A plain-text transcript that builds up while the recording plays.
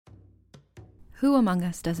Who among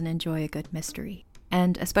us doesn't enjoy a good mystery?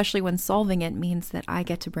 And especially when solving it means that I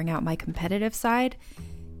get to bring out my competitive side,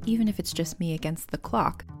 even if it's just me against the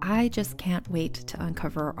clock. I just can't wait to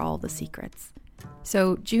uncover all the secrets.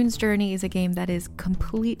 So June's Journey is a game that is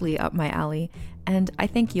completely up my alley, and I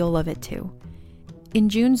think you'll love it too. In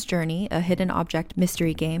June's Journey, a hidden object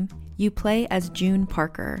mystery game, you play as June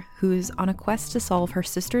Parker, who's on a quest to solve her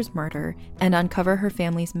sister's murder and uncover her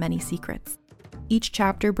family's many secrets. Each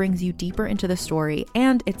chapter brings you deeper into the story,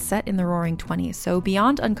 and it's set in the Roaring '20s, so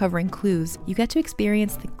beyond uncovering clues, you get to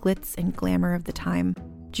experience the glitz and glamour of the time.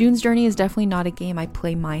 June's Journey is definitely not a game I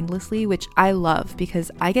play mindlessly, which I love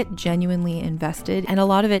because I get genuinely invested, and a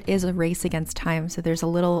lot of it is a race against time, so there's a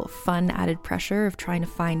little fun added pressure of trying to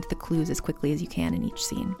find the clues as quickly as you can in each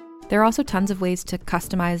scene. There are also tons of ways to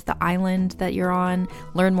customize the island that you're on,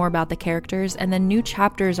 learn more about the characters, and then new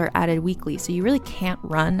chapters are added weekly, so you really can't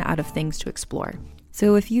run out of things to explore.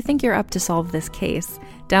 So if you think you're up to solve this case,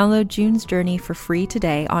 download June's Journey for free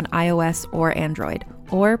today on iOS or Android,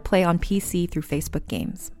 or play on PC through Facebook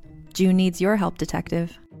Games. June needs your help,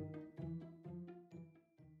 detective.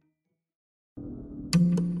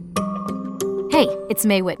 Hey, it's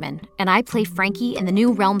Mae Whitman, and I play Frankie in the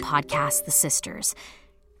new Realm podcast, The Sisters.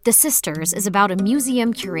 The Sisters is about a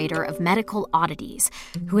museum curator of medical oddities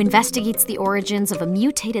who investigates the origins of a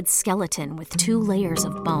mutated skeleton with 2 layers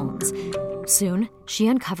of bones. Soon, she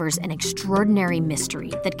uncovers an extraordinary mystery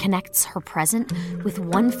that connects her present with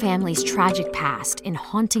one family's tragic past in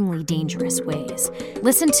hauntingly dangerous ways.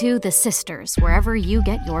 Listen to The Sisters wherever you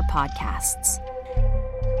get your podcasts.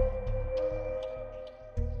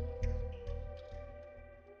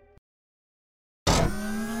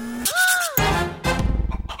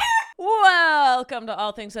 Welcome to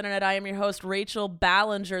All Things Internet. I am your host, Rachel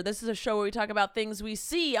Ballinger. This is a show where we talk about things we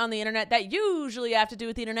see on the internet that usually have to do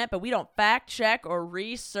with the internet, but we don't fact check or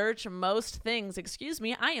research most things. Excuse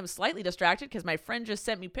me, I am slightly distracted because my friend just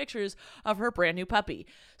sent me pictures of her brand new puppy.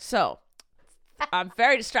 So, I'm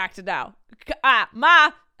very distracted now.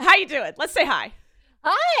 Ma, how you doing? Let's say hi.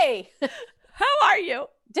 Hi. How are you?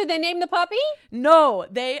 Did they name the puppy? No,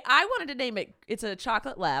 I wanted to name it. It's a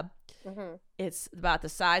chocolate lab. Mm-hmm. It's about the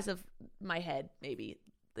size of my head, maybe,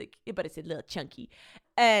 like, but it's a little chunky.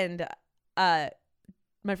 And my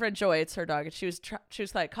friend Joy, it's her dog, and she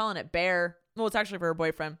was like calling it Bear. Well, it's actually for her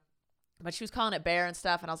boyfriend, but she was calling it Bear and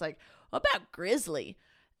stuff. And I was like, what about Grizzly?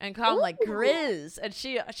 And call him like Grizz. And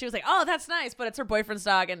she was like, oh, that's nice, but it's her boyfriend's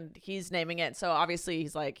dog, and he's naming it. So obviously he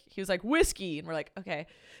was like Whiskey, and we're like, okay.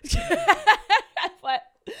 But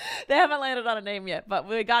they haven't landed on a name yet, but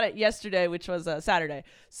we got it yesterday, which was Saturday.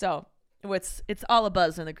 So it's all a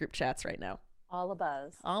buzz in the group chats right now. All a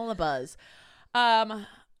buzz. All a buzz.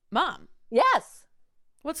 Mom. Yes.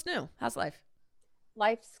 What's new? How's life?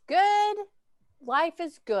 Life's good. Life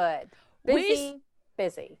is good.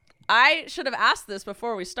 Busy. I should have asked this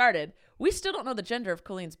before we started. We still don't know the gender of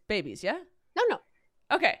Colleen's babies, yeah? No.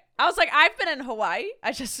 Okay. I was like, I've been in Hawaii.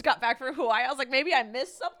 I just got back from Hawaii. I was like, maybe I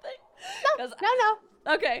missed something.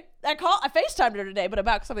 No. Okay. I FaceTimed her today, but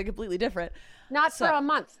about something completely different. Not for a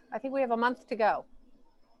month. I think we have a month to go.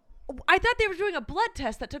 I thought they were doing a blood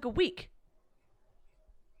test that took a week.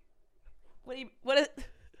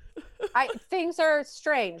 Things are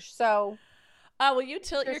strange, so. Will you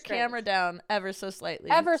tilt your camera down ever so slightly?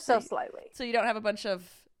 Slightly. So you don't have a bunch of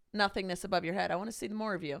nothingness above your head. I want to see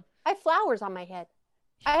more of you. I have flowers on my head.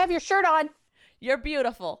 I have your shirt on. You're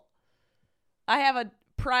beautiful. I have a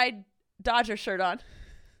Pride Dodger shirt on.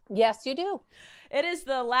 Yes, you do. It is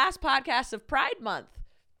the last podcast of Pride Month.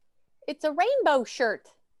 It's a rainbow shirt.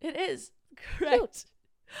 It is. Correct.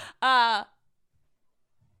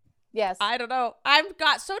 Yes. I don't know. I've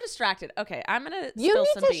got so distracted. Okay, I'm going to spill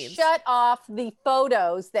some beans. You need to shut off the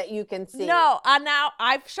photos that you can see. No, now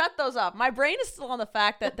I've shut those off. My brain is still on the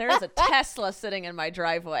fact that there is a Tesla sitting in my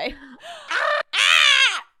driveway.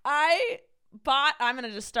 I'm going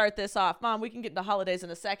to just start this off. Mom, we can get into holidays in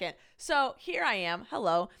a second. So here I am.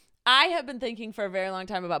 Hello. I have been thinking for a very long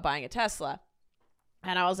time about buying a Tesla.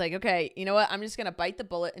 And I was like, okay, you know what? I'm just going to bite the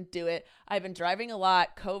bullet and do it. I've been driving a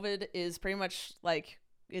lot. COVID is pretty much like,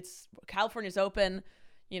 California's open.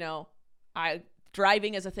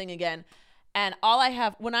 Driving is a thing again. And all I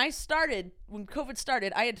have, when COVID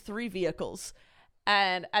started, I had 3 vehicles.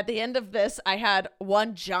 And at the end of this, I had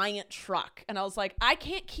 1 giant truck. And I was like, I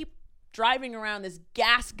can't keep driving around this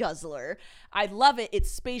gas guzzler. I love it.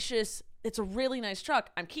 It's spacious. It's a really nice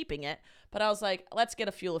truck. I'm keeping it. But I was like, let's get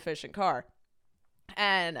a fuel efficient car.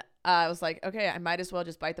 And I was like, okay, I might as well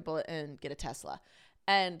just bite the bullet and get a Tesla.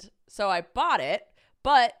 And so I bought it.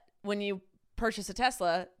 But when you purchase a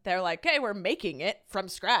Tesla, they're like, okay, we're making it from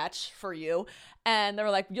scratch for you. And they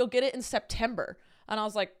were like, you'll get it in September. And I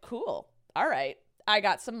was like, cool. All right. I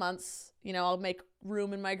got some months, I'll make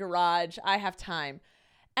room in my garage. I have time.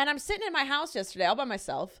 And I'm sitting in my house yesterday all by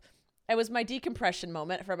myself. It was my decompression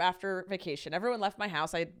moment from after vacation. Everyone left my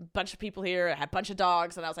house. I had a bunch of people here. I had a bunch of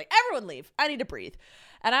dogs. And I was like, everyone leave. I need to breathe.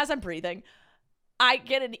 And as I'm breathing, I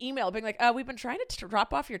get an email being like, we've been trying to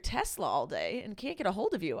drop off your Tesla all day and can't get a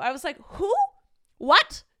hold of you. I was like, who?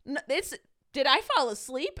 What? Did I fall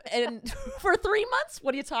asleep and for 3 months?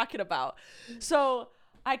 What are you talking about? So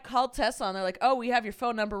I called Tesla and they're like, oh, we have your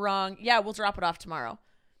phone number wrong. Yeah, we'll drop it off tomorrow.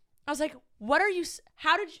 I was like, what are you,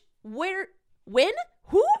 how did you, where, when,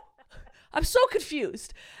 who? I'm so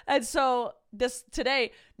confused. And so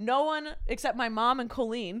today, no one except my mom and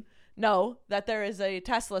Colleen know that there is a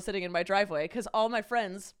Tesla sitting in my driveway because all my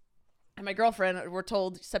friends and my girlfriend were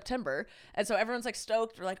told September. And so everyone's like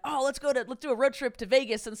stoked. We're like, oh, let's do a road trip to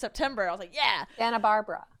Vegas in September. I was like, yeah. Santa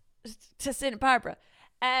Barbara. To Santa Barbara.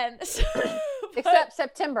 And so, except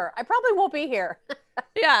September. I probably won't be here.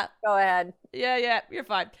 Yeah. Go ahead. Yeah, you're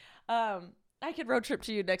fine. I can road trip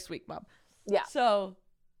to you next week, Mom. Yeah. So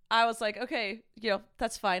I was like, okay,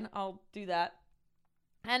 that's fine. I'll do that.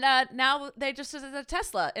 And now they just did a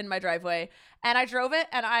Tesla in my driveway. And I drove it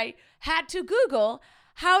and I had to Google,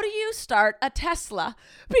 how do you start a Tesla?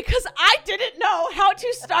 Because I didn't know how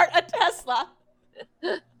to start a Tesla.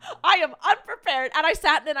 I am unprepared. And I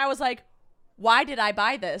sat and I was like, why did I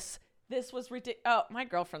buy this? This was ridiculous. Oh, my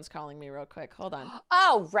girlfriend's calling me real quick. Hold on.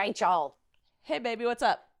 Oh, Rachel. Hey, baby, what's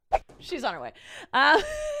up? She's on her way.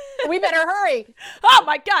 We better hurry. Oh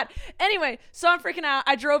my God. Anyway, so I'm freaking out.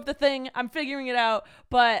 I drove the thing. I'm figuring it out.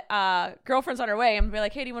 But girlfriend's on her way. I'm gonna be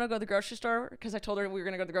like, hey, do you want to go to the grocery store? Because I told her we were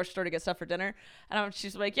going to go to the grocery store to get stuff for dinner. And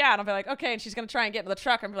she's like, yeah. And I'll be like, okay. And she's going to try and get in the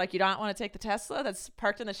truck. I'm like, you don't want to take the Tesla that's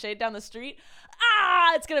parked in the shade down the street?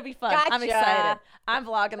 It's going to be fun. Gotcha. I'm excited. I'm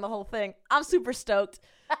vlogging the whole thing. I'm super stoked.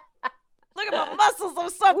 Look at my muscles. I'm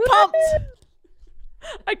so pumped.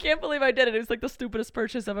 I can't believe I did it. It was like the stupidest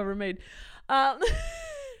purchase I've ever made.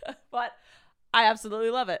 But I absolutely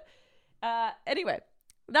love it. Anyway,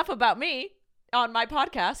 enough about me on my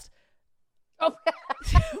podcast. Oh.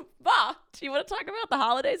 Ma, do you want to talk about the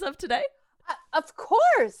holidays of today? Of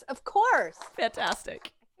course.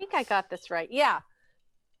 Fantastic. I think I got this right. Yeah.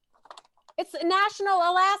 It's National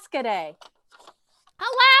Alaska Day.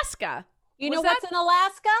 Alaska. You know what's in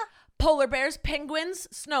Alaska? Polar bears, penguins,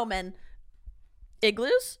 snowmen,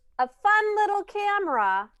 igloos. A fun little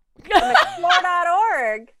camera from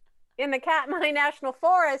explore.org in the Katmai National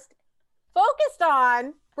Forest focused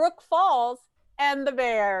on Brook Falls and the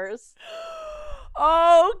bears.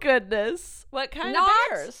 Oh, goodness. What kind of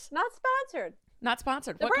bears? Not sponsored. Not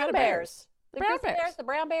sponsored. The what brown kind bears. of bears? The bears. The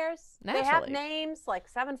brown bears. Naturally. They have names like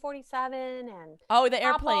 747 and oh, the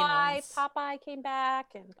airplane Popeye. ones. Popeye came back.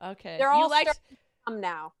 And okay. they're all starting to come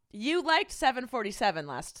now. You liked 747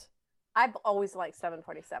 last. I've always liked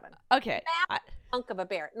 747. Okay. Hunk of a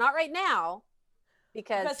bear. Not right now.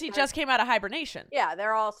 Because he just came out of hibernation. Yeah,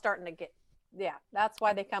 they're all starting to get. Yeah, that's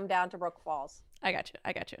why they come down to Brook Falls. I got you.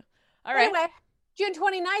 All right. Anyway, June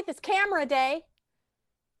 29th is Camera Day.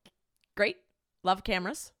 Great. Love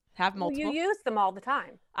cameras. Have multiple. You use them all the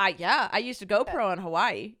time. Yeah. I used a GoPro in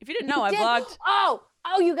Hawaii. If you didn't know, I vlogged.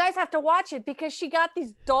 Oh, you guys have to watch it because she got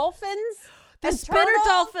these dolphins. The spinner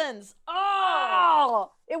dolphins.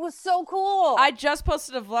 Oh, it was so cool. I just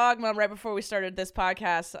posted a vlog, Mom, right before we started this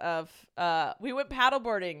podcast of we went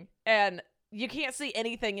paddleboarding and you can't see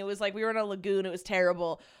anything. It was like we were in a lagoon. It was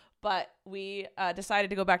terrible. But we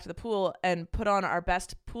decided to go back to the pool and put on our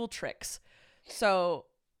best pool tricks. So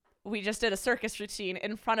we just did a circus routine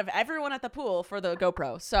in front of everyone at the pool for the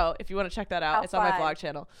GoPro. So if you want to check that out, it's on my vlog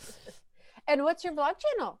channel. And what's your vlog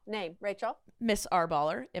channel name, Rachel? Miss R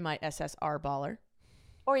Baller, MISSR Baller.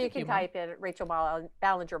 Or you can type in Rachel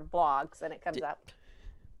Ballinger blogs and it comes up.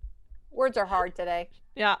 Words are hard today.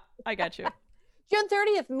 Yeah, I got you. June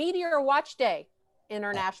 30th, Meteor Watch Day,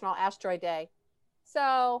 International Asteroid Day.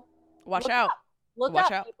 So watch out. Look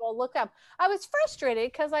up, people. Look up. I was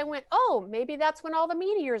frustrated because I went, oh, maybe that's when all the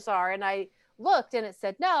meteors are. And I looked and it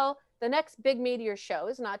said, no, the next big meteor show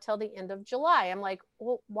is not till the end of July. I'm like,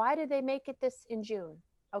 well, why did they make it this in June?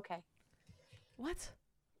 Okay. What?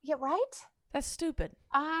 Yeah, right? That's stupid.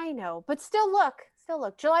 I know. But still look.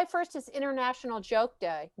 July 1st is International Joke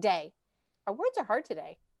Day. Our words are hard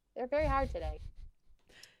today. They're very hard today.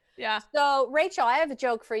 Yeah. So, Rachel, I have a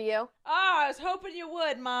joke for you. Oh, I was hoping you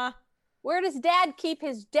would, Ma. Where does Dad keep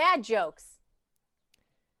his dad jokes?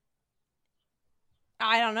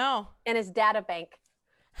 I don't know. In his data bank.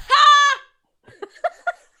 Ha!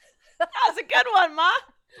 That was a good one, Ma.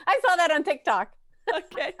 I saw that on TikTok.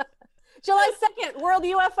 Okay. July 2nd, World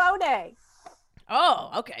UFO Day.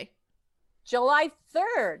 Oh, okay. July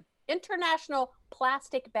 3rd, International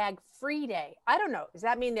Plastic Bag Free Day. I don't know. Does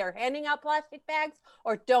that mean they're handing out plastic bags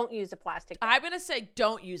or don't use a plastic bag? I'm going to say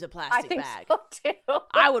don't use a I plastic think bag. so too.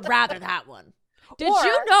 I would rather that one. Did Or-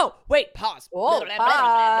 you know? Wait, pause. Oh,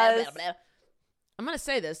 pause. I'm going to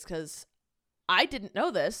say this because I didn't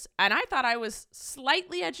know this, and I thought I was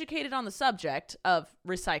slightly educated on the subject of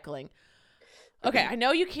recycling. Okay, I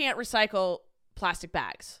know you can't recycle plastic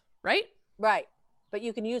bags, right? Right. But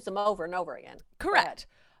you can use them over and over again. Correct.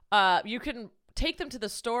 You can take them to the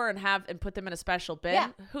store and put them in a special bin. Yeah.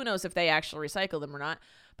 Who knows if they actually recycle them or not,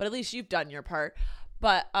 but at least you've done your part.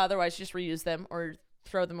 But otherwise, just reuse them or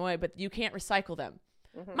throw them away, but you can't recycle them.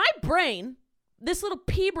 Mhm. My brain, this little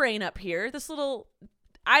pea brain up here, this little,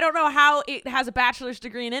 I don't know how it has a bachelor's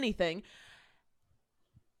degree in anything.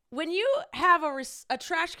 When you have a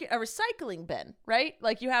recycling bin, right?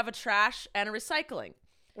 Like you have a trash and a recycling.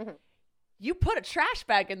 Mhm. You put a trash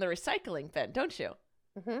bag in the recycling bin, don't you?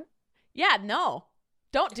 Mm-hmm. Yeah, no.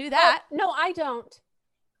 Don't do that. No, I don't.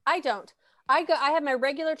 I have my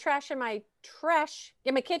regular trash in my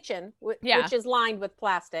kitchen, Yeah. which is lined with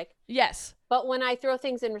plastic. Yes. But when I throw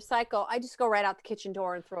things in recycle, I just go right out the kitchen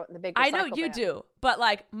door and throw it in the big recycle I know you bin. do, but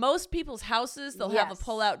like most people's houses, they'll have a Yes.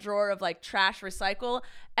 pull-out drawer of like trash recycle,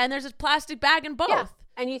 and there's a plastic bag in both. Yeah.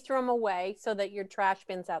 And you throw them away so that your trash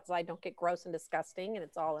bins outside don't get gross and disgusting, and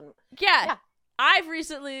it's all in. Yeah. Yeah. I've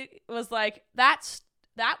recently was like, that's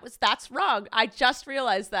wrong. I just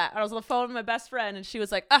realized that. I was on the phone with my best friend, and she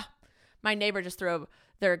was like, my neighbor just threw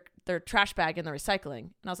their trash bag in the recycling.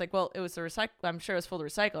 And I was like, well, it was the recycle. I'm sure it was full of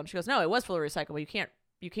recycle. And she goes, no, it was full of recycle. But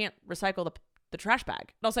you can't recycle the trash bag. And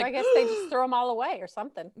I was So like, I guess they just throw them all away or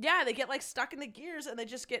something. yeah, they get like stuck in the gears and they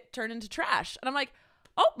just get turned into trash. And I'm like,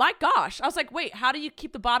 oh my gosh. I was like, wait, how do you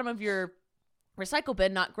keep the bottom of your recycle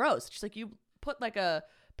bin not gross? She's like, you put like a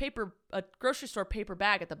grocery store paper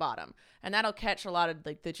bag at the bottom, and that'll catch a lot of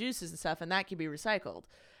like the juices and stuff, and that can be recycled.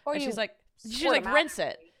 Or And you she's like squirt 'em out. rinse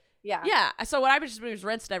it. Yeah. Yeah. So what I was just doing was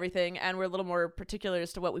rinsed everything, and we're a little more particular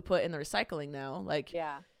as to what we put in the recycling now. Like,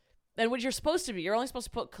 Yeah. and what you're supposed to be, you're only supposed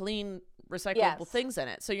to put clean, recyclable Yes. things in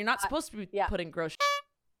it. So you're not supposed to be yeah. putting gross.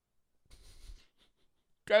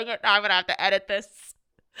 Dang it! I'm gonna have to edit this.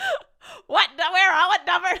 What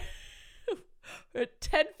number? We're at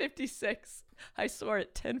 10:56. I swore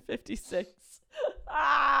at 10:56.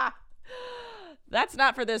 That's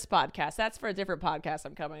not for this podcast. That's for a different podcast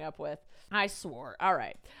I'm coming up with. I swore. All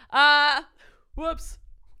right. Whoops.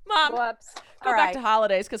 Mom, Whoops. go All back right. to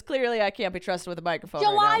holidays because clearly I can't be trusted with a microphone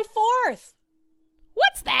July right now. 4th,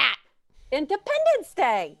 What's that? Independence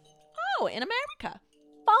Day. Oh, in America.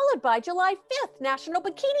 Followed by July 5th, National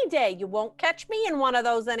Bikini Day. You won't catch me in one of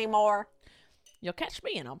those anymore. You'll catch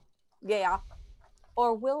me in them. Yeah.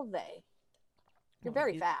 Or will they? You're Well,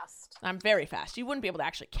 very fast. I'm very fast. You wouldn't be able to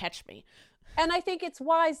actually catch me. And I think it's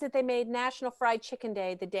wise that they made National Fried Chicken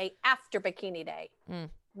Day the day after Bikini Day.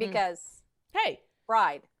 Because Hey,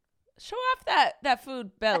 fried. show off that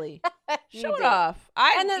food belly. You Show it did. off.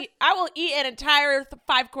 And then- I will eat an entire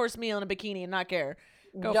 5-course meal in a bikini and not care.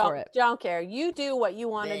 Go for it. Don't care. You do what you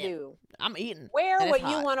want to Yeah. do. I'm eating. Wear and it's what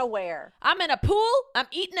you hot. want to wear. I'm in a pool. I'm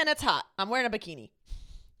eating and it's hot. I'm wearing a bikini.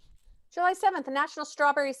 July 7th, National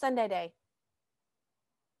Strawberry Sundae Day.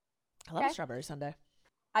 I love Okay. a strawberry sundae.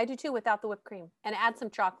 I do too, without the whipped cream, and add some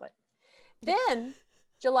chocolate. Then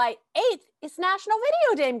July 8th is National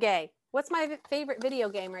Video Game Day. What's my favorite video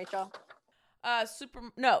game, Rachel?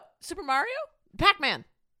 Super Mario? Pac-Man.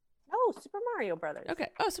 Oh, Super Mario Brothers. Okay.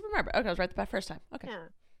 Oh, Super Mario. Okay, I was right the first time. Okay.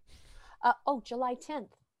 Yeah. July 10th.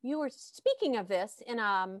 You were speaking of this in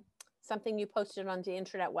something you posted on the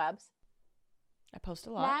internet webs. I post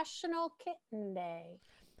a lot. National Kitten Day.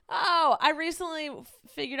 Oh, I recently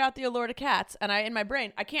figured out the allure to cats, and in my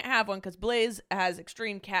brain, I can't have one because Blaze has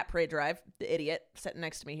extreme cat prey drive, the idiot sitting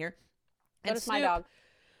next to me here. So does my dog.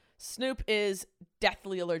 Snoop is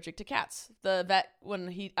deathly allergic to cats. The vet,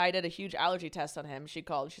 when I did a huge allergy test on him, she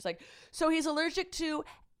called. She's like, so he's allergic to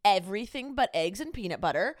everything but eggs and peanut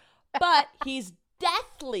butter, but he's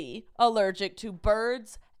deathly allergic to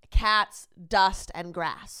birds, cats, dust, and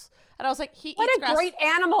grass. And I was like, What eats a grass. great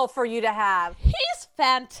animal for you to have. He's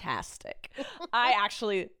fantastic. I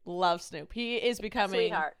actually love Snoop. He is becoming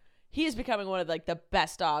Sweetheart. He is becoming one of like the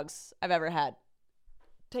best dogs I've ever had.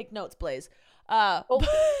 Take notes, Blaze.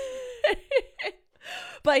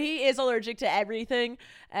 But he is allergic to everything,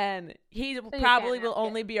 and he probably can't will have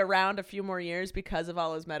only be around a few more years because of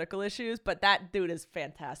all his medical issues. But that dude is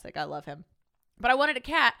fantastic. I love him. But I wanted a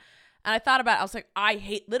cat, and I thought about it. I was like, I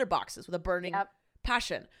hate litter boxes with a burning Yep.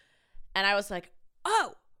 passion. And I was like,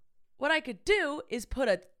 oh, what I could do is put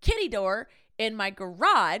a kitty door in my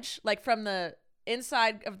garage, like from the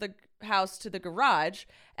inside of the house to the garage,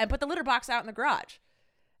 and put the litter box out in the garage.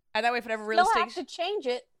 And that way, if it ever really You'll stinks, have to change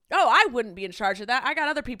it. oh, I wouldn't be in charge of that. I got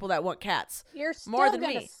other people that want cats. You're still more than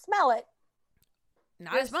gonna me. smell it.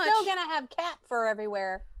 Not You're as much. still gonna have cat fur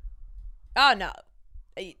everywhere. Oh no,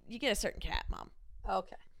 you get a certain cat, Mom.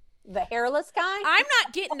 Okay, the hairless kind. I'm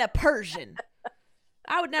not getting a Persian.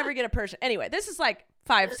 I would never get a Persian. Anyway, this is like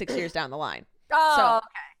 5-6 years down the line. Oh,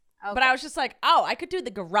 okay. But I was just like, oh, I could do the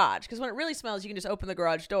garage, because when it really smells, you can just open the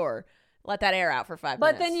garage door, let that air out for 5 minutes.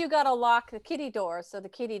 But then you gotta lock the kitty door so the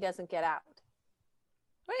kitty doesn't get out.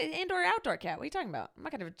 What, indoor outdoor cat? What are you talking about? I'm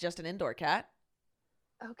not gonna have just an indoor cat.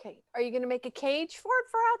 Okay. Are you gonna make a cage for it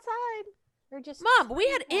for outside, or just? Mom, we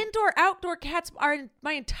had indoor outdoor cats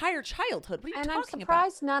my entire childhood. What are you And I'm talking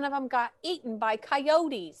surprised none of them got eaten by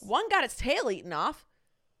coyotes. about? One got its tail eaten off.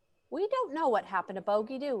 We don't know what happened to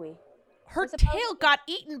Bogey, do we? Her Was it tail Bogey? got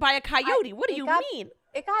eaten by a coyote. What do you mean?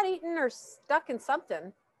 It got eaten or stuck in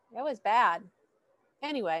something. It was bad.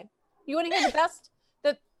 Anyway, you want to hear the best?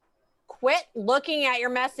 Quit looking at your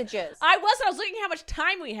messages. I was looking at how much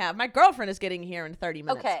time we have. My girlfriend is getting here in 30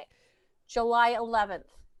 minutes. Okay. July 11th.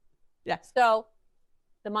 Yes. So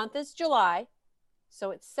the month is July.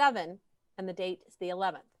 So it's 7 and the date is the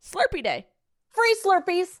 11th. Slurpee Day. Free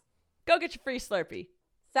Slurpees. Go get your free Slurpee.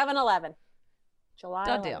 7-11. July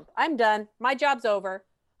Done 11th. deal. I'm done. My job's over.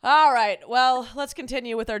 All right. Well, let's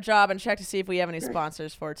continue with our job and check to see if we have any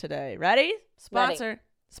sponsors for today. Ready? Sponsor. Ready.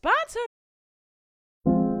 Sponsor.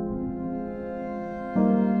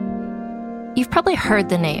 You've probably heard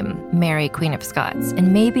the name Mary, Queen of Scots,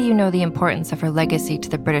 and maybe you know the importance of her legacy to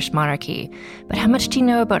the British monarchy. But how much do you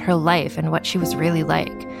know about her life and what she was really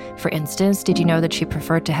like? For instance, did you know that she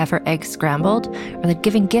preferred to have her eggs scrambled, or that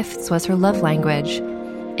giving gifts was her love language?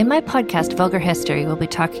 In my podcast, Vulgar History, we'll be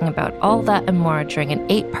talking about all that and more during an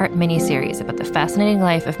 8-part mini-series about the fascinating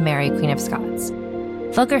life of Mary, Queen of Scots.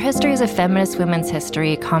 Vulgar History is a feminist women's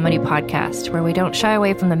history comedy podcast where we don't shy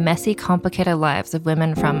away from the messy, complicated lives of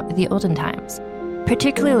women from the olden times.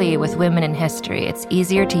 Particularly with women in history, it's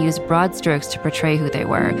easier to use broad strokes to portray who they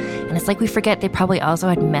were, and it's like we forget they probably also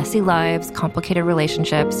had messy lives, complicated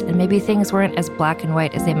relationships, and maybe things weren't as black and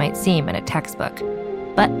white as they might seem in a textbook.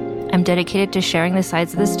 But I'm dedicated to sharing the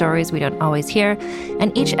sides of the stories we don't always hear,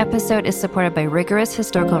 and each episode is supported by rigorous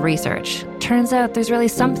historical research. Turns out there's really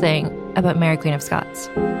something about Mary, Queen of Scots.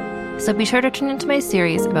 So be sure to tune into my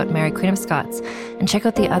series about Mary, Queen of Scots, and check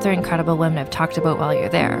out the other incredible women I've talked about while you're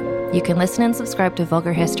there. You can listen and subscribe to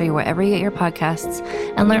Vulgar History wherever you get your podcasts,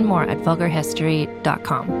 and learn more at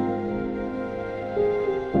vulgarhistory.com.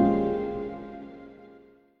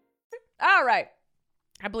 All right.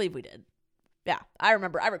 I believe we did. Yeah, I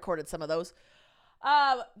remember. I recorded some of those.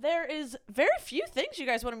 There is very few things you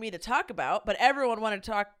guys wanted me to talk about, but everyone wanted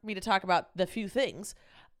me to talk about the few things.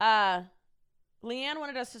 Leanne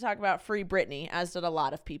wanted us to talk about Free Britney, as did a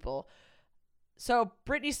lot of people. So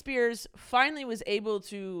Britney Spears finally was able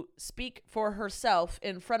to speak for herself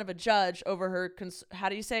in front of a judge over her, how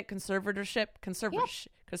do you say it? Conservatorship?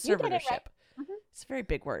 Conservatorship. Right. It's a very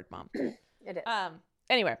big word, Mom. It is.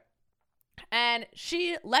 Anyway, and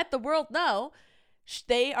she let the world know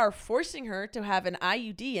they are forcing her to have an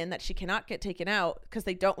IUD in that she cannot get taken out because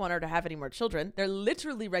they don't want her to have any more children. They're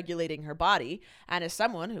literally regulating her body. And as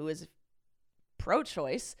someone who is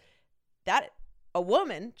pro-choice, that a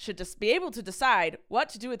woman should just be able to decide what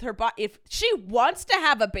to do with her body. If she wants to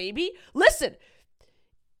have a baby, listen,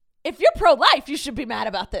 if you're pro-life, you should be mad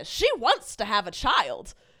about this. She wants to have a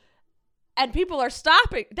child. And people are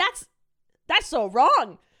stopping. That's so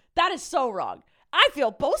wrong. That is so wrong. I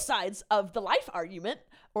feel both sides of the life argument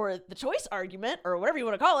or the choice argument or whatever you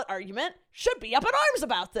want to call it argument should be up in arms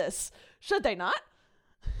about this. Should they not?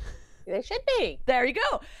 They should be. There you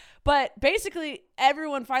go. But basically,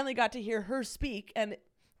 everyone finally got to hear her speak. And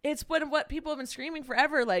it's what people have been screaming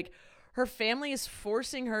forever. Like, her family is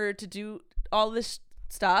forcing her to do all this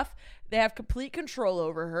stuff. They have complete control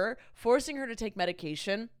over her, forcing her to take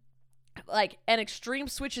medication, like, and extreme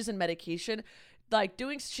switches in medication. Like,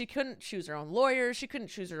 she couldn't choose her own lawyer. She couldn't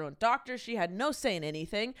choose her own doctor. She had no say in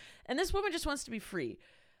anything. And this woman just wants to be free.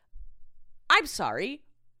 I'm sorry.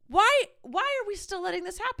 Why are we still letting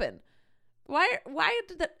this happen? Why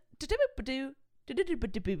did that?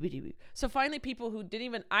 So finally, people who didn't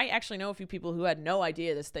even, I actually know a few people who had no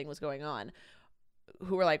idea this thing was going on,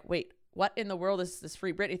 who were like, wait, what in the world is this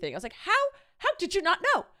Free Britney thing? I was like, how did you not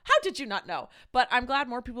know? How did you not know? But I'm glad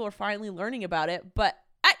more people are finally learning about it. But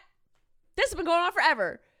this has been going on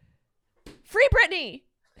forever. Free Britney.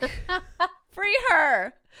 Free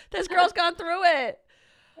her. This girl's gone through it.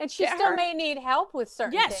 And she Get still her. may need help with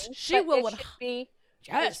certain Yes, things. she but will. It should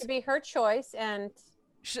Yes. be her choice, and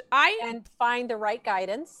I find the right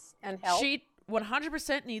guidance and help. She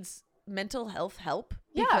 100% needs mental health help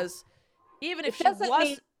Yeah. because even if it she doesn't was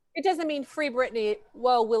mean, it doesn't mean free Britney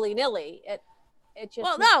willy nilly. It just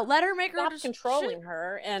well, no, let her make her stop controlling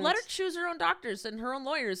her and let her choose her own doctors and her own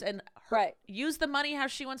lawyers and right. use the money how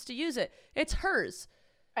she wants to use it. It's hers.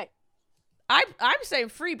 Right. I'm saying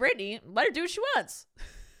free Britney. Let her do what she wants.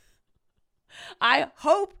 I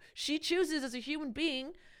hope she chooses as a human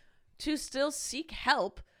being to still seek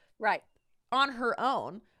help Right. on her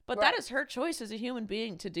own, but Right. that is her choice as a human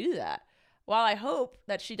being to do that. While I hope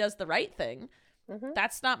that she does the right thing,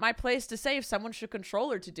 that's not my place to say if someone should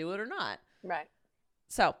control her to do it or not. Right.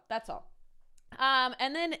 So that's all.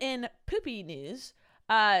 And then in poopy news,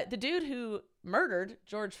 the dude who murdered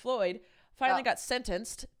George Floyd finally got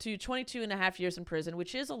sentenced to 22 and a half years in prison,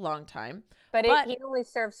 which is a long time. But he only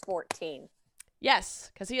serves 14. Yes,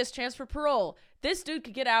 because he has chance for parole. This dude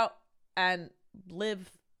could get out and live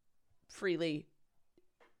freely.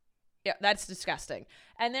 Yeah, that's disgusting.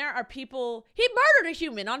 And there are people. He murdered a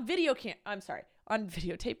human on video on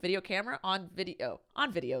videotape, video camera, on video.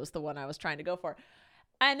 On video is the one I was trying to go for.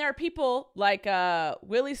 And there are people like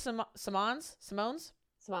Willie Simone,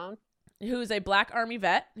 who's a black Army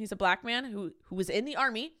vet. He's a black man who was in the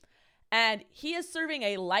Army, and he is serving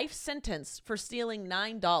a life sentence for stealing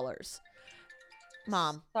 $9.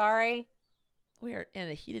 Mom, Sorry. we are in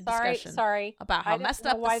a heated discussion Sorry. about how I don't messed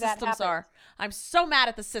know up the why that systems happened. are. I'm so mad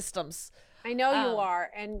at the systems. I know you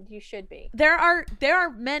are, and you should be. There are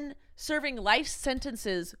men serving life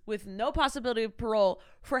sentences with no possibility of parole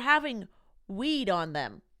for having weed on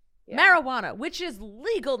them. Yeah. Marijuana, which is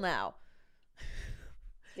legal now.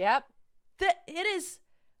 Yep.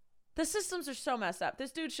 The systems are so messed up.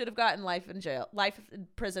 This dude should have gotten life in jail, life in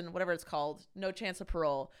prison, whatever it's called, no chance of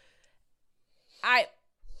parole.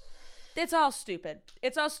 It's all stupid.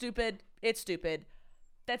 It's all stupid. It's stupid.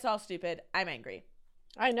 That's all stupid. I'm angry.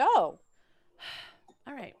 I know.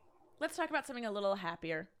 All right. Let's talk about something a little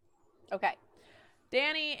happier. Okay.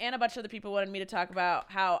 Danny and a bunch of other people wanted me to talk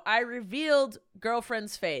about how I revealed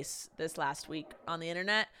girlfriend's face this last week on the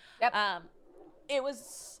internet. Yep.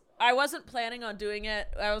 I wasn't planning on doing it.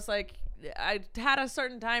 I was like, I had a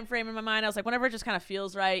certain time frame in my mind. I was like, whenever it just kind of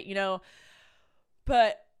feels right, you know.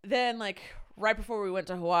 But then, like, right before we went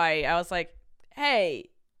to Hawaii, I was like,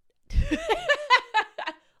 hey,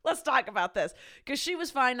 let's talk about this. Because she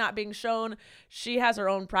was fine not being shown. She has her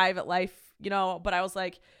own private life, you know. But I was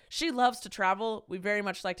like, she loves to travel. We very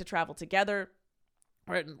much like to travel together.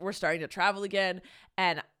 We're starting to travel again.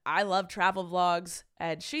 And I love travel vlogs.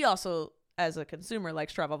 And she also, as a consumer,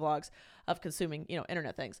 likes travel vlogs of consuming, you know,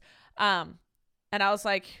 internet things. And I was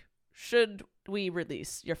like, should we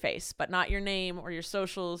release your face, but not your name or your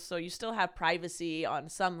socials, so you still have privacy on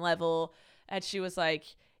some level? And she was like,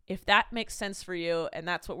 if that makes sense for you and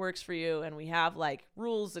that's what works for you, and we have like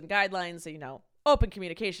rules and guidelines, you know, open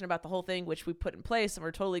communication about the whole thing, which we put in place and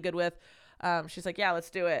we're totally good with. She's like, yeah, let's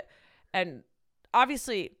do it. And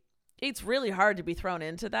obviously it's really hard to be thrown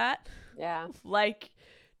into that. Yeah. Like,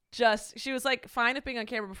 she was like fine with being on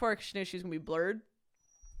camera before because she knew she was gonna be blurred,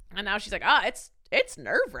 and now she's like, it's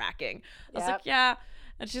nerve-wracking. I was like, yeah.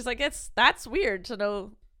 And she's like, that's weird to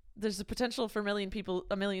know there's a potential for a million people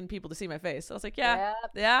to see my face. So I was like, yeah,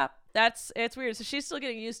 it's weird. So she's still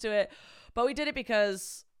getting used to it, but we did it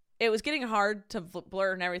because it was getting hard to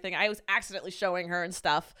blur and everything. I was accidentally showing her and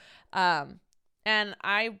stuff, and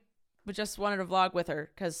I just wanted to vlog with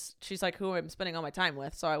her because she's like who I'm spending all my time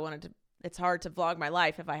with. So I wanted to. It's hard to vlog my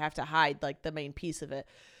life if I have to hide like the main piece of it.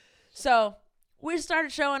 So we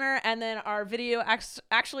started showing her, and then our video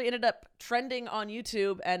actually ended up trending on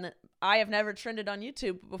YouTube, and I have never trended on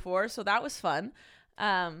YouTube before, so that was fun.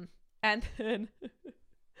 And then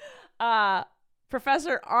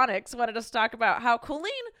Professor Onyx wanted us to talk about how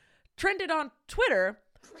Colleen trended on Twitter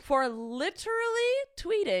for literally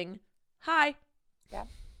tweeting, "Hi." Yeah.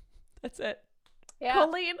 That's it. Yeah.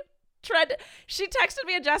 Colleen trended. She texted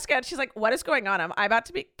me and Jessica, and she's like, "What is going on? Am I about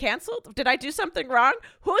to be canceled? Did I do something wrong?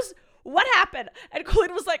 What happened?" And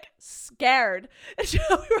Colleen was like scared. And we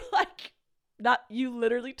were like, "Not, you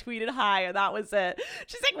literally tweeted hi, and that was it."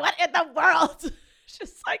 She's like, "What in the world?"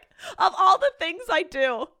 She's like, of all the things I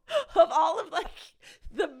do, of all of like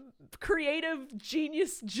the creative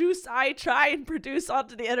genius juice I try and produce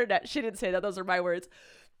onto the internet, she didn't say that, those are my words,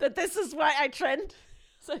 that this is why I trend.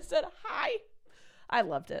 So I said hi. I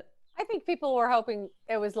loved it. I think people were hoping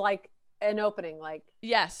it was like an opening, like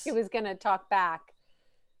yes, she was going to talk back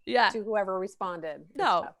to whoever responded.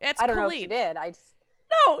 No, it's I don't know if Colleen. she did.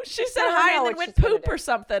 No, she said I don't hi know and then what went she's gonna poop do. or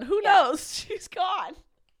something. Who knows? She's gone.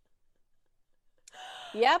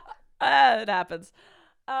 Yep. It happens.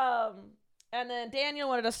 And then Daniel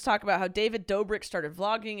wanted us to talk about how David Dobrik started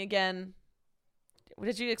vlogging again.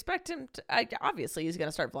 Did you expect him to? Obviously, he's going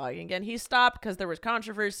to start vlogging again. He stopped because there was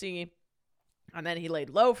controversy, and then he laid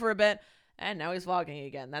low for a bit, and now he's vlogging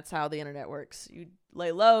again. That's how the internet works. You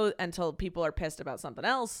lay low until people are pissed about something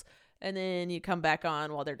else, and then you come back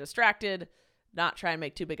on while they're distracted, not try and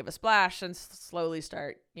make too big of a splash, and slowly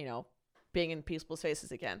start, being in people's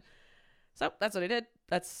faces again. So that's what he did.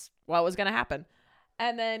 That's what was going to happen.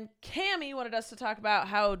 And then Cammie wanted us to talk about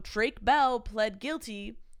how Drake Bell pled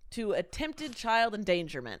guilty to attempted child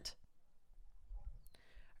endangerment.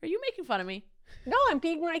 Are you making fun of me? No, I'm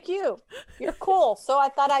being like you. You're cool, so I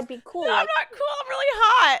thought I'd be cool. No, I'm not cool. I'm really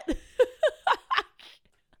hot.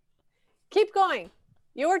 Keep going.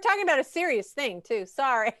 You were talking about a serious thing, too.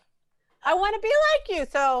 Sorry. I want to be like you,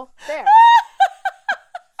 so there.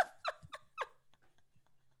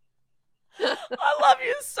 I love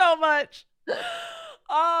you so much.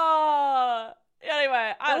 Oh,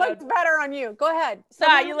 anyway, I looked better on you. Go ahead.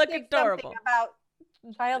 You look adorable. About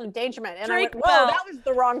child endangerment, and Drake I went, "Whoa, Bell. that was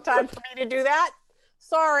the wrong time for me to do that."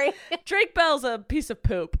 Sorry. Drake Bell's a piece of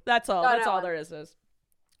poop. That's all. That's all no. there is. That's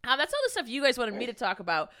all the stuff you guys wanted me to talk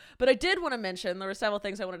about. But I did want to mention there were several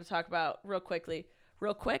things I wanted to talk about real quickly.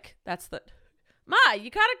 Real quick. That's the Ma. You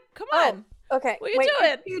gotta come on. Okay. What are you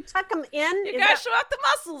doing? You tuck them in. You gotta show off the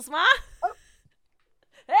muscles, Ma. Oh.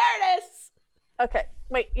 There it is. Okay.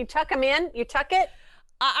 Wait. You tuck them in. You tuck it.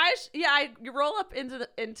 You roll up into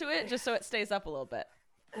it just so it stays up a little bit.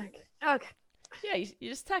 Okay. Yeah, you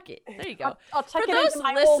just tuck it. There you go. I'll tuck For it those into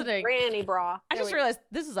my listening, old granny bra. I just realized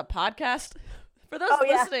this is a podcast. For those Oh,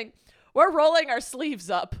 yeah. listening, we're rolling our sleeves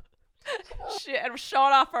up and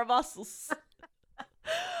showing off our muscles.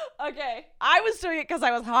 Okay, I was doing it because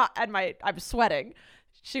I was hot and I'm sweating.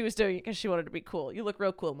 She was doing it because she wanted to be cool. You look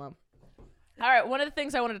real cool, Mom. All right, one of the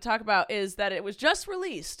things I wanted to talk about is that it was just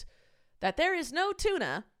released that there is no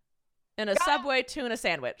tuna in a Subway tuna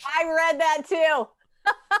sandwich. I read that too.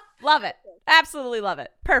 Love it. Absolutely love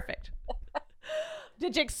it. Perfect.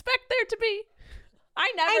 Did you expect there to be?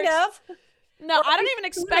 I never. Kind of. No, Or I don't at even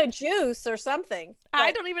least expect juice or something.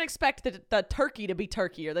 I don't even expect the turkey to be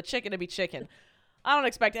turkey or the chicken to be chicken. I don't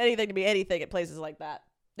expect anything to be anything at places like that.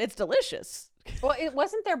 It's delicious. Well,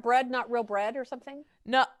 wasn't their bread not real bread or something?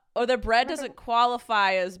 No, or the bread doesn't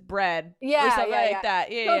qualify as bread. Yeah, or something yeah, like yeah.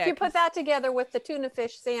 that. Yeah, So yeah. if you put that together with the tuna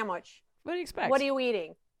fish sandwich, What do you expect? what are you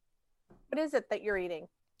eating? What is it that you're eating?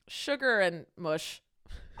 Sugar and mush.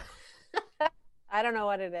 I don't know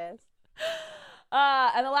what it is.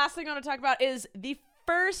 And the last thing I want to talk about is the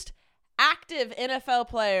first active NFL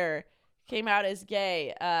player came out as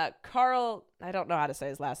gay. Carl, I don't know how to say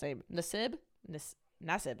his last name. Nassib.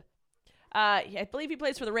 I believe he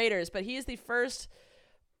plays for the Raiders, but he is the first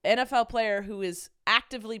NFL player who is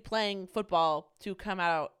actively playing football to come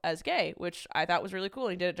out as gay, which I thought was really cool.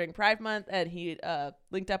 He did it during Pride Month, and he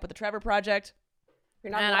linked up with the Trevor Project.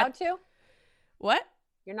 You're not allowed to? What?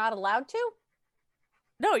 You're not allowed to?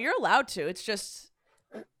 No, you're allowed to. It's just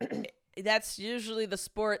that's usually the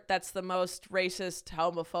sport that's the most racist,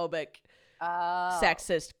 homophobic,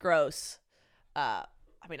 sexist, gross. I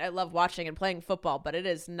mean, I love watching and playing football, but it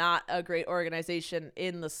is not a great organization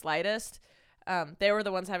in the slightest. They were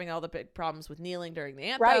the ones having all the big problems with kneeling during the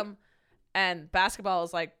anthem. Right. And basketball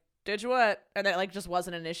was like, did you what? And that just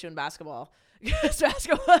wasn't an issue in basketball.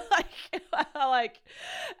 Basketball,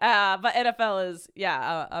 but NFL is,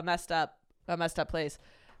 a messed up place.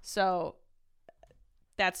 So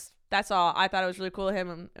that's all. I thought it was really cool of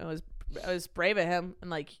him, and it was brave of him.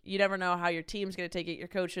 And you never know how your team's going to take it, your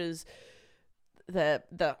coaches,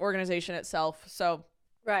 the organization itself. So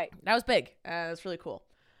Right. that was big. It's really cool.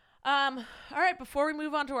 All right, before we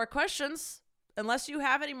move on to our questions, unless you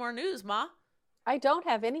have any more news, Ma. I don't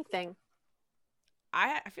have anything.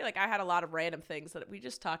 I feel like I had a lot of random things that we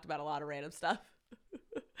just talked about, a lot of random stuff.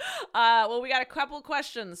 Well, we got a couple of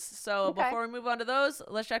questions. So Okay. before we move on to those,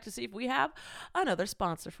 let's check to see if we have another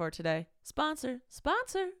sponsor for today. Sponsor.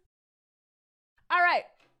 All right.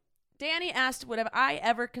 Danny asked, would have I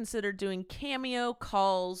ever considered doing Cameo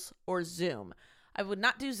calls or Zoom? I would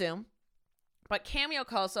not do Zoom, but Cameo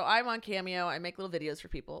calls. So I'm on Cameo. I make little videos for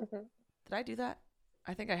people. Mhm. Did I do that?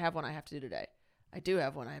 I think I have one I have to do today. I do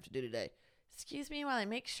have one I have to do today. Excuse me while I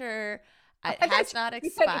make sure it has not You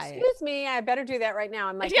said, expired. excuse me, I better do that right now.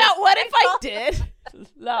 I'm like, Yeah, what if I did?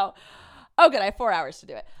 No. Oh, good. I have 4 hours to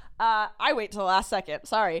do it. I wait till the last second.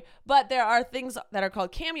 Sorry. But there are things that are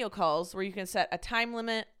called Cameo calls where you can set a time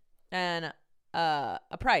limit and a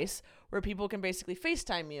price where people can basically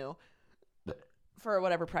FaceTime you for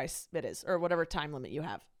whatever price it is or whatever time limit you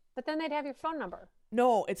have. But then they'd have your phone number.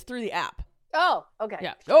 No, it's through the app. Oh, okay.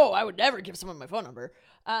 Yeah. Oh, I would never give someone my phone number.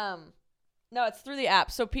 No, it's through the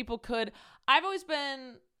app. So people could. I've always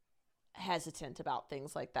been hesitant about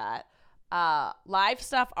things like that. Live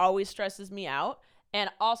stuff always stresses me out. And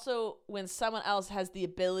also when someone else has the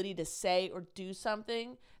ability to say or do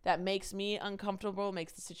something that makes me uncomfortable,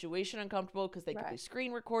 makes the situation uncomfortable because they could be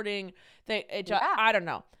screen recording. I don't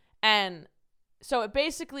know. And so it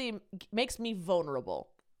basically makes me vulnerable.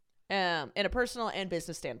 In a personal and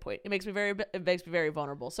business standpoint, it makes me very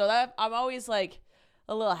vulnerable. So that I'm always like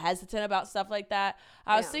a little hesitant about stuff like that.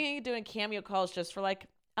 I was thinking of doing Cameo calls just for like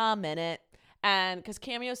a minute, and because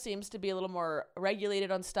Cameo seems to be a little more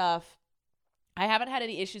regulated on stuff. I haven't had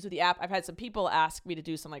any issues with the app. I've had some people ask me to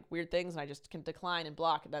do some like weird things, and I just can decline and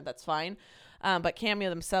block, and that's fine. But Cameo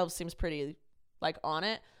themselves seems pretty like on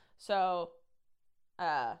it. So,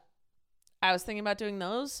 I was thinking about doing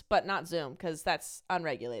those, but not Zoom because that's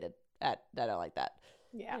unregulated. I don't like that.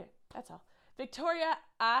 Yeah. That's all. Victoria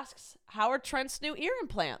asks, how are Trent's new ear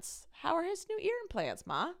implants? How are his new ear implants,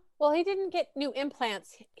 Ma? Well, he didn't get new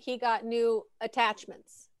implants. He got new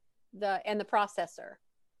attachments, and the processor.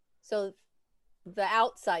 So the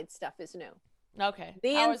outside stuff is new. Okay.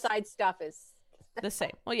 The inside stuff is the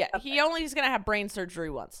same. Well, yeah. He only is going to have brain surgery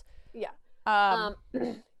once. Yeah.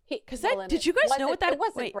 Because did you guys know what that? It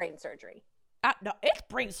wasn't brain surgery. No, it's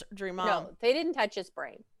brain surgery, Mom. No, they didn't touch his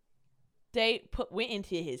brain. They went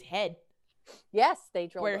into his head. Yes, they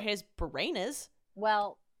drilled where his brain is.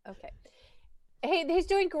 Well, okay. Hey, he's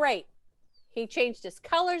doing great. He changed his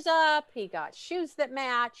colors up. He got shoes that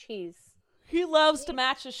match. He loves to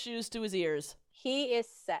match his shoes to his ears. He is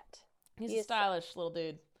set. He's a stylish little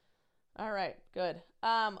dude. All right, good.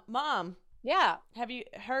 Mom. Yeah. Have you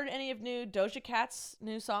heard any of Doja Cat's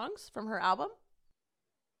new songs from her album?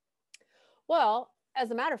 Well,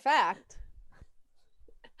 as a matter of fact,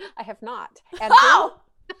 I have not. And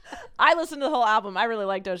I listened to the whole album. I really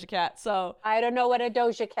like Doja Cat. So I don't know what a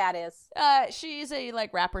Doja Cat is. She's a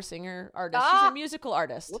like rapper, singer, artist. She's a musical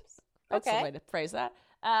artist. Whoops. That's the way to phrase that.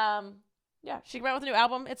 Yeah, she came out with a new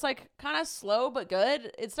album. It's like kind of slow but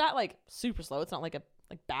good. It's not like super slow. It's not like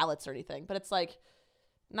ballads or anything, but it's like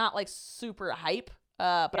not like super hype.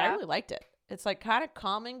 But I really liked it. It's like kind of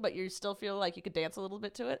calming, but you still feel like you could dance a little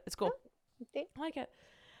bit to it. It's cool. I like it.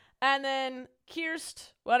 And then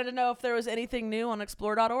Kirst wanted to know if there was anything new on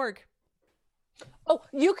explore.org. Oh,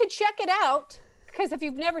 you could check it out, because if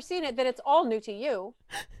you've never seen it, then it's all new to you.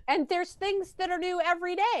 And there's things that are new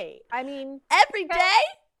every day. I mean, every day?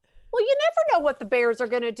 Well, you never know what the Bears are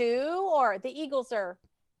going to do, or the Eagles are.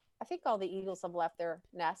 I think all the Eagles have left their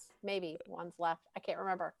nest. Maybe one's left. I can't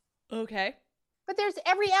remember. Okay. But there's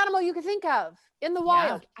every animal you can think of in the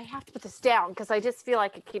wild. I have to put this down because I just feel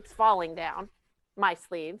like it keeps falling down my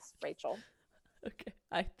sleeves, Rachel. Okay.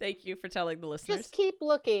 I thank you for telling the listeners. Just keep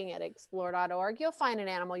looking at explore.org. You'll find an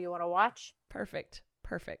animal you want to watch. Perfect.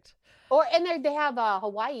 And they have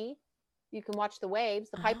Hawaii. You can watch the waves,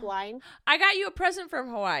 the pipeline. I got you a present from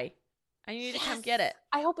Hawaii. I need to come get it.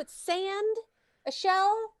 I hope it's sand, a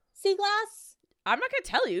shell, sea glass. I'm not going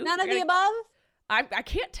to tell you. None of the above? I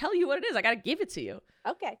can't tell you what it is. I got to give it to you.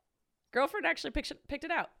 Okay. Girlfriend actually picked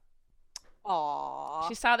it out. Aww.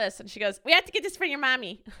 She saw this and she goes, "We have to get this for your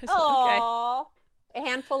mommy." Aww. Okay. A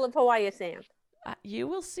handful of Hawaii sand. You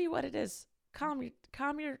will see what it is. Calm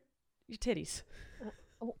your titties.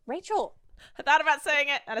 Rachel. I thought about saying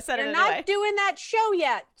it and I said it anyway. You're not doing that show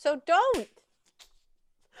yet, so don't.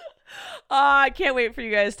 I can't wait for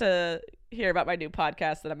you guys to hear about my new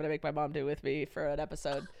podcast that I'm going to make my mom do with me for an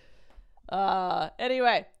episode.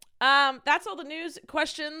 Anyway, that's all the news,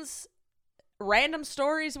 questions, random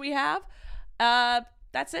stories we have.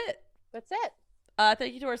 That's it.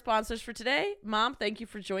 Thank you to our sponsors for today. Mom, thank you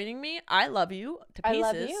for joining me. I love you to pieces. I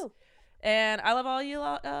love you. And I love all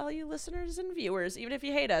you listeners and viewers, even if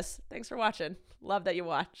you hate us. Thanks for watching. Love that you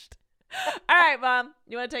watched. All right, Mom,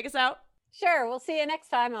 you want to take us out? Sure. We'll see you next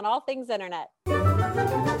time on All Things Internet.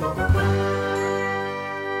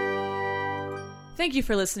 Thank you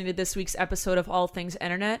for listening to this week's episode of All Things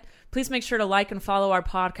Internet. Please make sure to like and follow our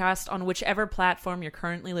podcast on whichever platform you're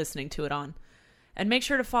currently listening to it on. And make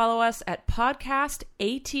sure to follow us at Podcast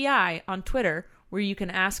ATI on Twitter, where you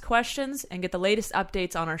can ask questions and get the latest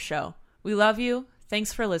updates on our show. We love you.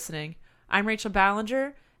 Thanks for listening. I'm Rachel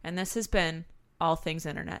Ballinger, and this has been All Things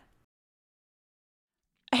Internet.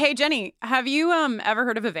 Hey, Jenny, have you ever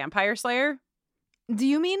heard of a vampire slayer? Do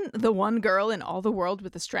you mean the one girl in all the world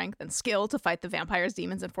with the strength and skill to fight the vampires,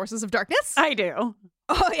 demons, and forces of darkness? I do.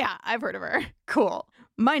 Oh, yeah, I've heard of her. Cool.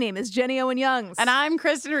 My name is Jenny Owen Youngs. And I'm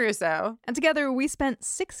Kristen Russo. And together we spent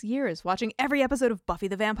 6 years watching every episode of Buffy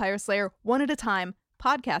the Vampire Slayer one at a time,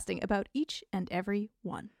 podcasting about each and every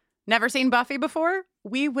one. Never seen Buffy before?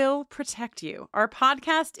 We will protect you. Our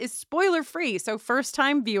podcast is spoiler-free, so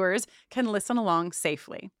first-time viewers can listen along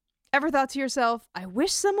safely. Ever thought to yourself, I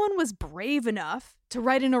wish someone was brave enough to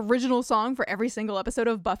write an original song for every single episode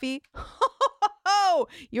of Buffy?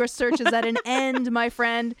 Your search is at an end, my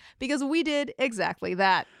friend, because we did exactly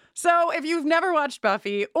that. So if you've never watched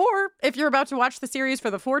Buffy, or if you're about to watch the series for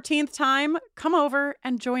the 14th time, come over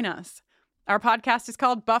and join us. Our podcast is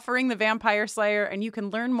called Buffering the Vampire Slayer, and you can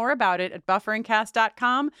learn more about it at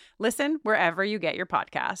bufferingcast.com. Listen wherever you get your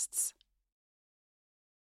podcasts.